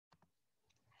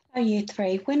Year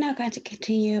 3, we're now going to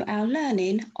continue our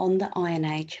learning on the Iron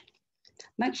Age.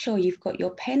 Make sure you've got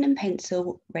your pen and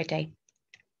pencil ready.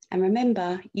 And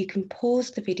remember, you can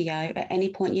pause the video at any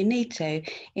point you need to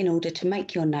in order to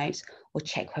make your notes or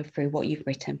check through what you've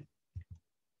written.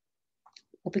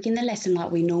 We'll begin the lesson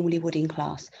like we normally would in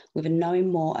class, with a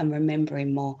knowing more and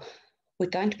remembering more. We're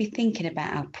going to be thinking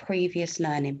about our previous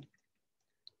learning.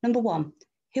 Number 1,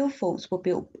 hill forts were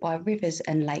built by rivers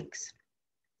and lakes.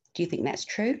 Do you think that's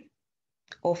true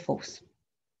or false?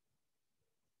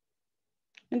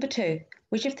 Number 2,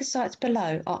 which of the sites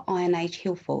below are Iron Age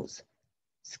hill forts?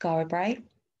 Skara Brae,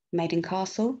 Maiden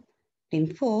Castle,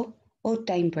 Llyn Fawr or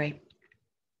Danebrae?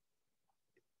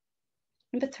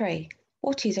 Number 3,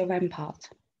 what is a rampart?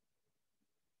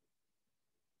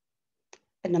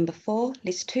 And number 4,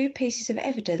 list 2 pieces of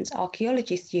evidence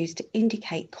archaeologists use to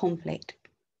indicate conflict.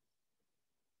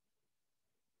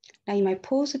 Now you may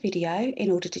pause the video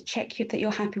in order to check that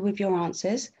you're happy with your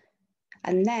answers.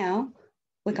 And now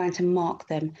we're going to mark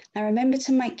them. Now remember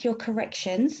to make your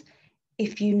corrections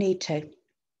if you need to.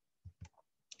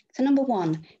 So number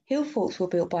 1, hill forts were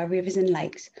built by rivers and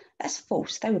lakes. That's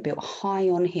false, they were built high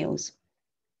on hills.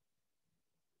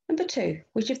 Number 2,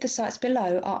 which of the sites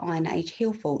below are Iron Age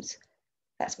hill forts?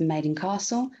 That's Maiden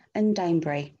Castle and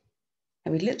Danebrae.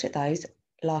 And we looked at those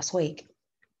last week.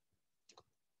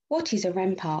 What is a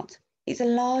rampart? It's a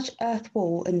large earth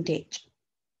wall and ditch.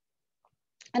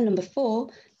 And number 4,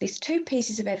 list 2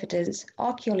 pieces of evidence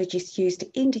archaeologists use to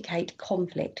indicate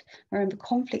conflict. Remember,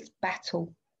 conflict,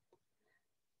 battle.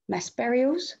 Mass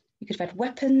burials, you could have had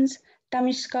weapons,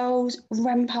 damaged skulls,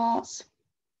 ramparts.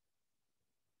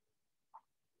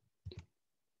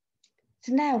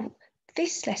 So now,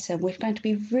 this lesson, we're going to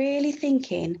be really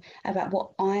thinking about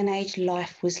what Iron Age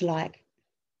life was like.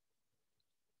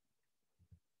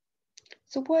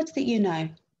 So words that you know.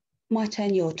 My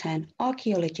turn, your turn.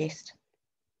 Archaeologist.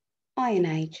 Iron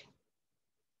Age.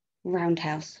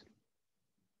 Roundhouse.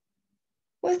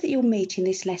 Words that you'll meet in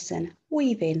this lesson.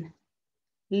 Weaving.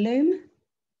 Loom.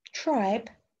 Tribe.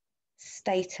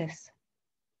 Status.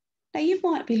 Now you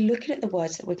might be looking at the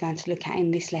words that we're going to look at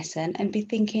in this lesson and be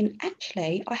thinking,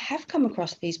 actually, I have come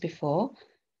across these before,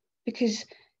 because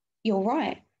you're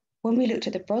right. When we looked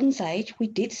at the Bronze Age, we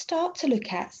did start to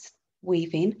look at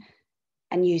weaving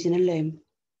and using a loom.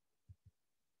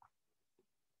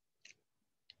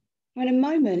 In a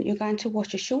moment, you're going to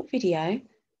watch a short video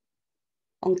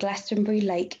on Glastonbury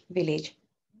Lake Village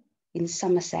in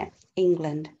Somerset,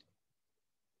 England.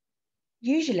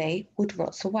 Usually, wood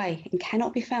rots away and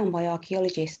cannot be found by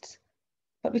archaeologists,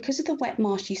 but because of the wet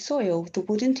marshy soil, the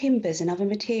wooden timbers and other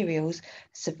materials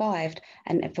survived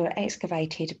and were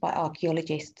excavated by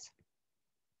archaeologists.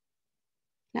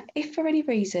 Now, if for any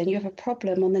reason you have a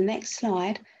problem on the next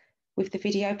slide with the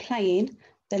video playing,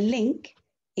 the link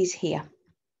is here.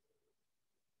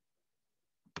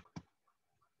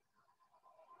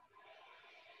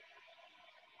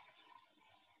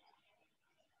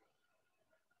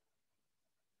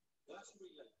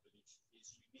 Glastonbury Lake Village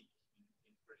is unique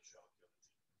in British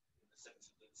archaeology in the sense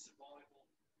of its survival,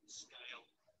 scale,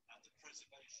 and the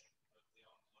preservation of the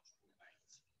archaeological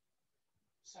remains.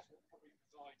 The settlement probably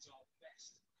provides our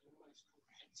best and most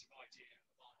comprehensive idea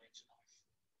of Iron Age life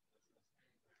anywhere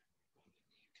recorded in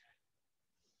the UK.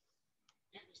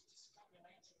 It was discovered in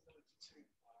 1892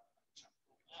 by a chap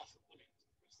called Arthur Williams,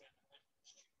 who was then a medical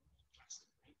student at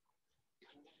Glastonbury,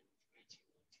 and then from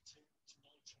 1892 to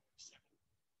 1907.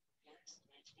 He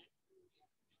excavated it in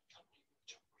company with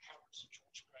John Harrods and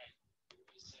George Gray, who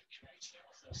was the curator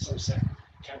of the Somerset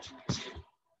County Museum.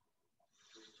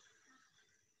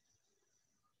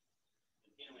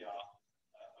 And here we are,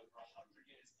 over 100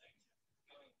 years later,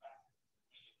 going back,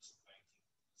 re-excavating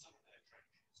some of their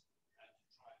trenches and to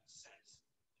try and assess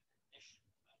the condition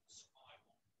and the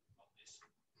survival of this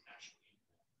nationally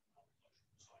important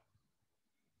archaeological site.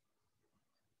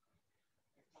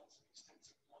 We've done some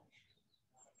extensive longitudinal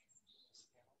work in this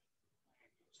scale, where we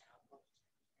used how water was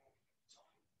building at the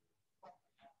time,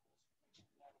 properly handles which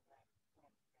is now where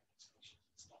excavations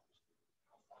had stopped. And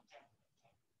I'll find out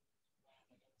where the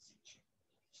in situ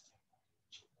release temple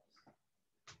which it was.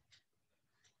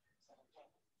 So I've done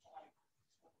 5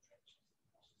 small trenches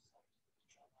across the site to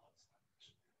try and understand the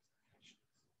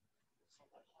locations. So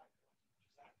that high point, which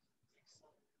is that big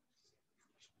slope, which is in the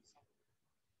traditional summer,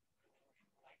 and then we can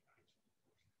relate that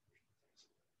to the water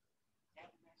pushing through. Now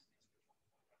the next is we're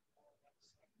talking about all that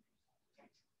stuff that is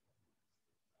protected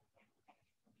and local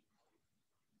management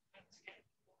and to get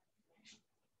more information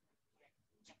on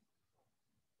the technical form.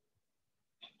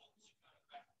 The importance of going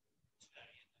back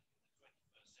today in the 21st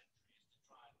century is to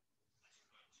try and, I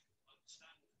suppose,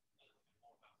 understand a little bit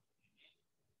more about what we did,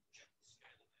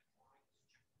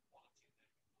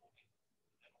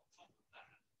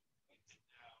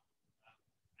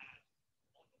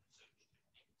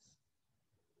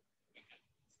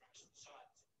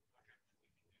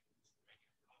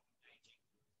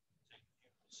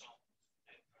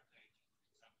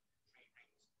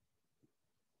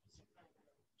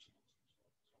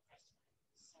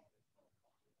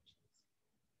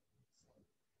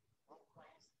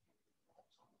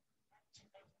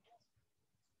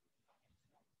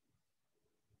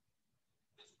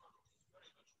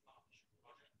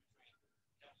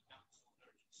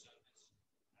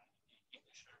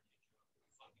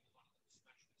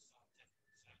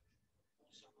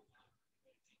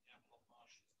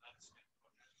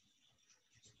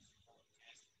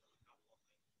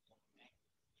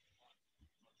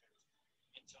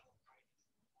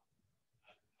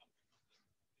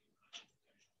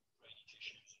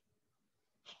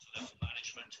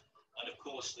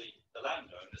 course, the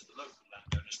landowners, the local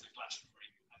landowners, the Glastonbury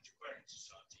Antiquarian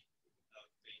Society, have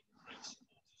been great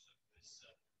supporters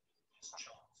of this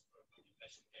chance for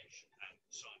investigation and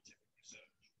scientific research.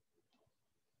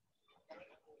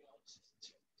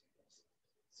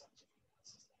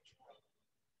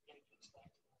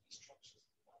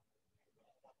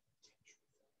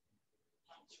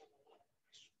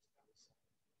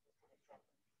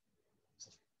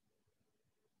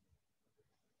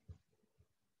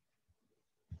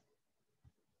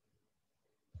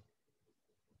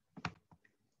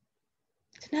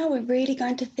 So now we're really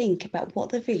going to think about what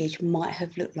the village might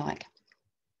have looked like.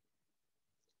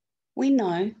 We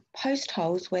know post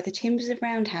holes where the timbers of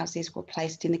roundhouses were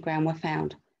placed in the ground were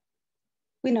found.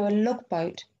 We know a log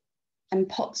boat and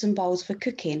pots and bowls for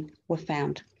cooking were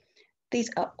found.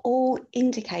 These are all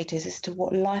indicators as to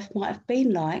what life might have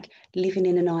been like living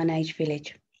in an Iron Age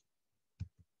village.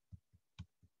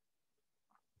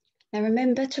 Now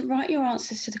remember to write your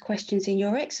answers to the questions in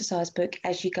your exercise book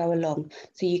as you go along,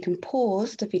 so you can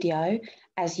pause the video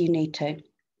as you need to.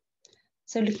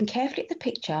 So looking carefully at the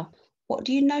picture, what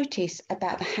do you notice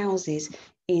about the houses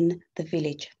in the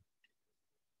village?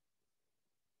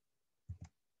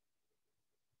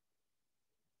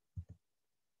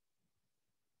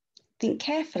 Think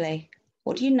carefully.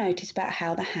 What do you notice about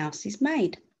how the house is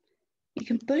made? You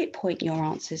can bullet point your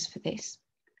answers for this.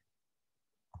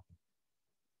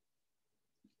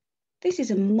 This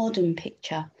is a modern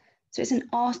picture, so it's an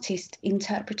artist's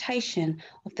interpretation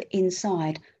of the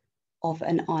inside of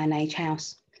an Iron Age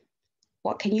house.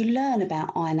 What can you learn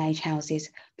about Iron Age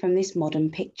houses from this modern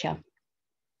picture?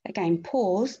 Again,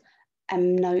 pause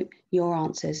and note your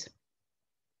answers.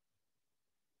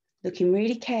 Looking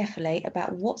really carefully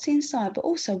about what's inside, but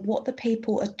also what the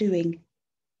people are doing.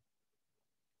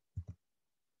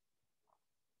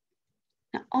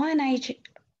 Now, Iron Age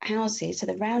houses, so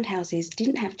the round houses,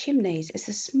 didn't have chimneys as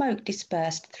the smoke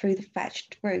dispersed through the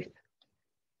thatched roof.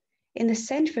 In the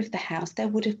centre of the house, there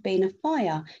would have been a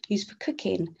fire used for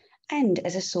cooking and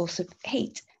as a source of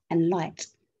heat and light.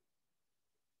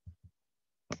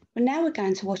 But now we're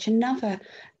going to watch another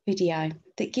video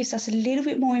that gives us a little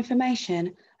bit more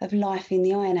information of life in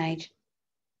the Iron Age.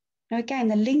 Now again,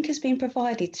 the link has been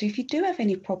provided, so if you do have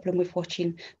any problem with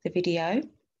watching the video,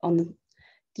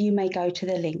 you may go to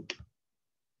the link.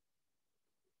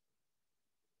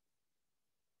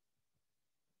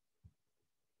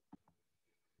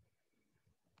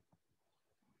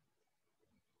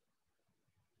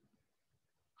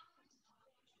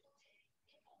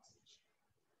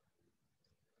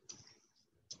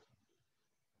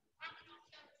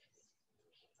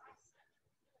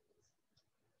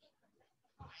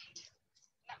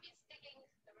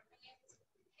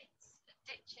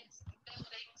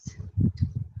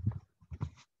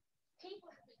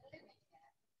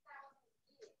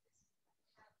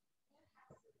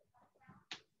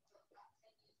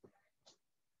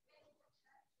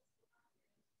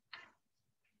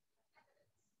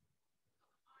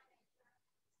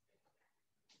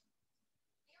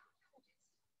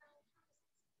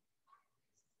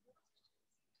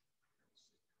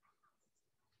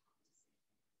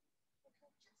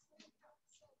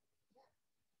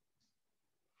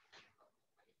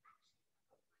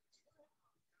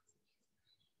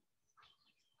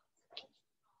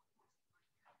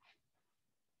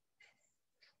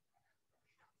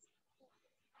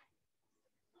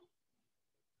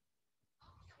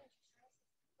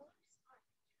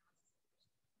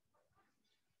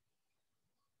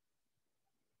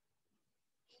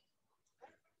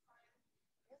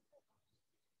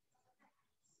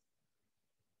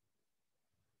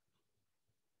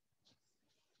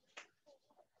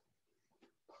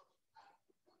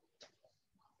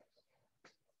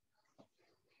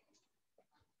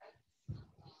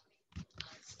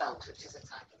 Spelt, which is a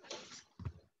type of meat.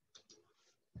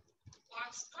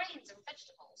 Whilst grains and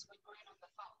vegetables were grown on the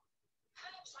farm,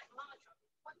 herbs like marjoram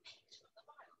were picked from the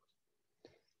wild,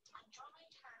 and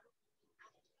dried ham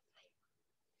added for flavour.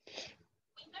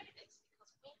 We know this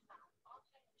because we found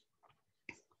archaeological evidence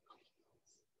of cooking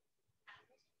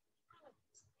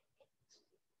pots and animals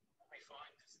in it. What we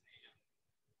find is the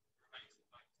remains of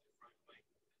bones are thrown away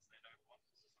because they don't want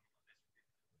something like this.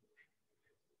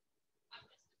 And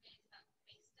this means that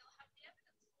we still have the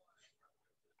evidence for it.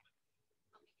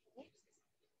 And we can use this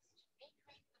evidence to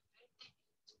recreate the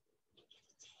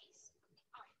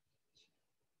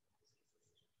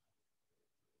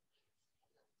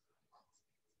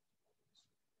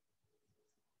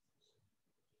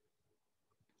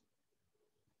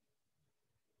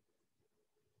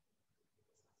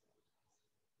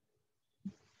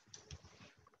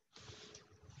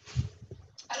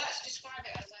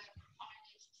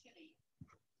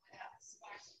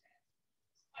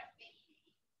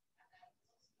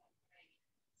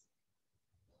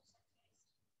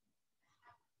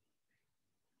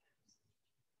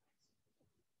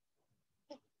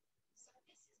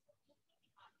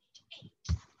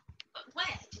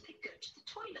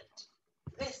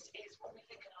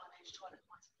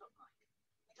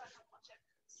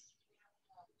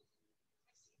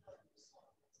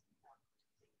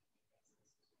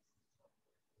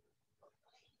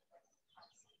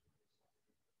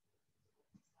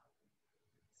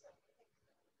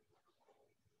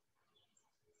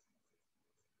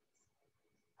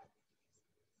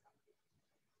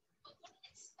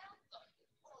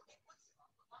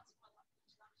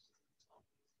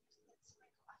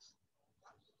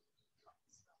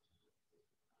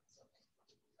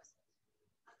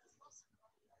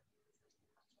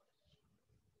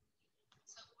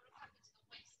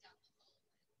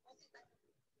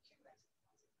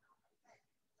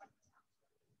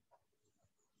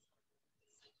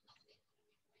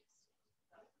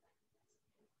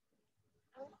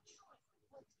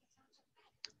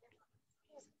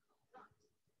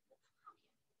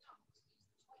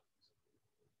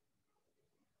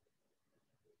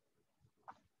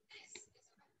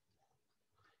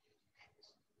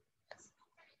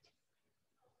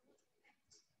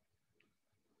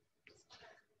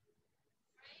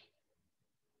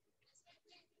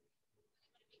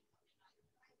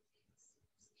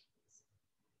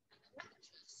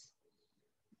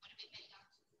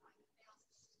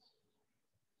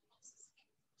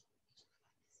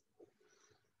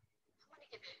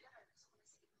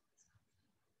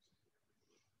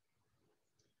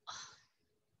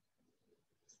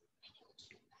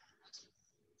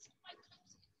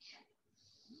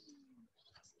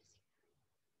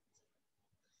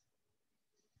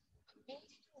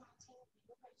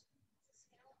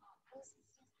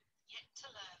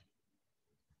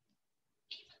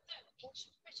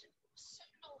ancient Britain was so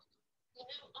normal, we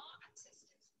know our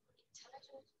ancestors were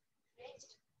intelligent,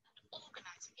 creative, and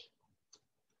organised people.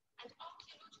 And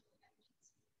archaeological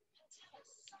evidence can tell us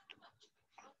so much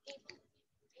about how people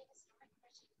in prehistoric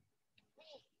Britain really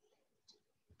lived.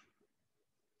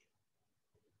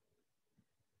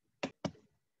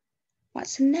 Right,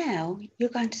 so now you're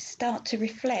going to start to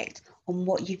reflect on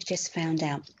what you've just found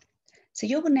out. So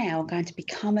you're now going to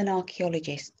become an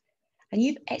archaeologist, and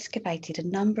you've excavated a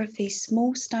number of these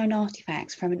small stone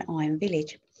artifacts from an iron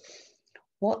village.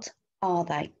 What are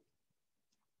they?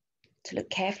 To look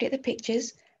carefully at the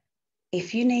pictures.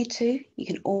 If you need to, you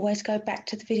can always go back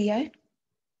to the video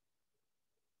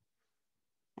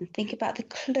and think about the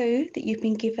clue that you've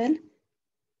been given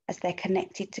as they're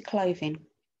connected to clothing.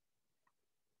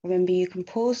 Remember, you can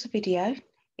pause the video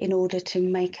in order to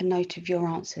make a note of your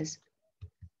answers.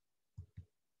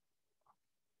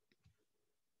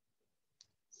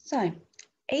 So,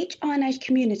 each Iron Age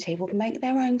community would make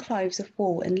their own clothes of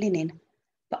wool and linen,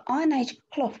 but Iron Age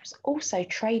cloth was also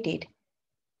traded.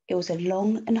 It was a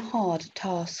long and hard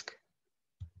task.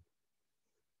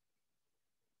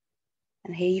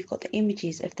 And here you've got the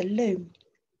images of the loom.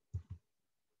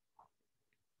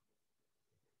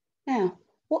 Now,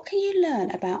 what can you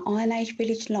learn about Iron Age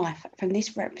village life from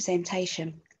this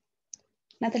representation?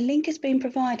 Now, the link has been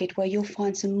provided where you'll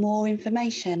find some more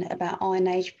information about Iron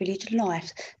Age village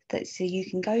life, so you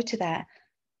can go to that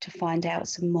to find out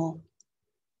some more.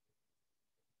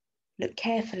 Look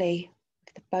carefully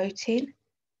at the boating,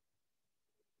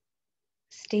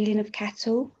 stealing of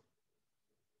cattle,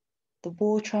 the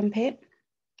war trumpet,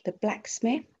 the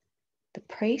blacksmith, the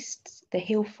priests, the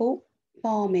hill fort,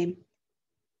 farming.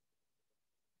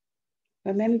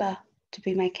 Remember to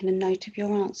be making a note of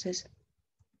your answers.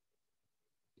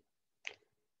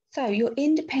 So your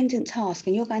independent task,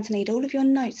 and you're going to need all of your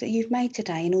notes that you've made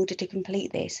today in order to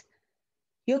complete this.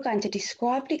 You're going to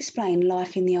describe and explain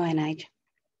life in the Iron Age,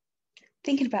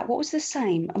 thinking about what was the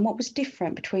same and what was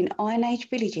different between Iron Age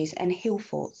villages and hill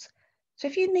forts. So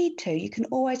if you need to, you can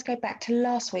always go back to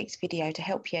last week's video to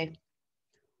help you.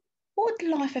 What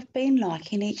would life have been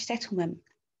like in each settlement?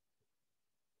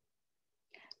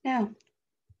 Now,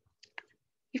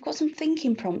 you've got some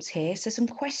thinking prompts here, so some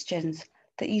questions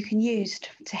that you can use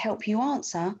to help you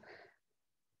answer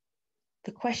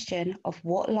the question of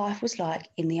what life was like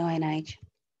in the Iron Age.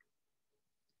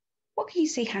 What can you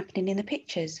see happening in the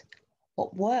pictures?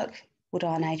 What work would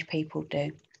Iron Age people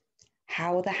do?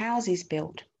 How are the houses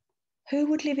built? Who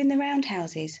would live in the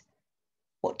roundhouses?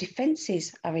 What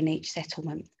defences are in each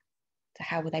settlement? So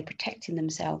how were they protecting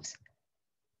themselves?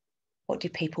 What do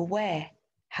people wear?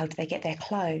 How do they get their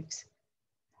clothes?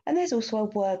 And there's also a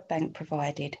word bank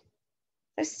provided.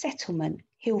 So settlement,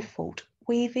 hill fort,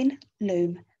 weaving,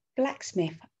 loom,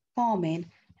 blacksmith, farming,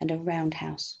 and a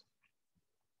roundhouse.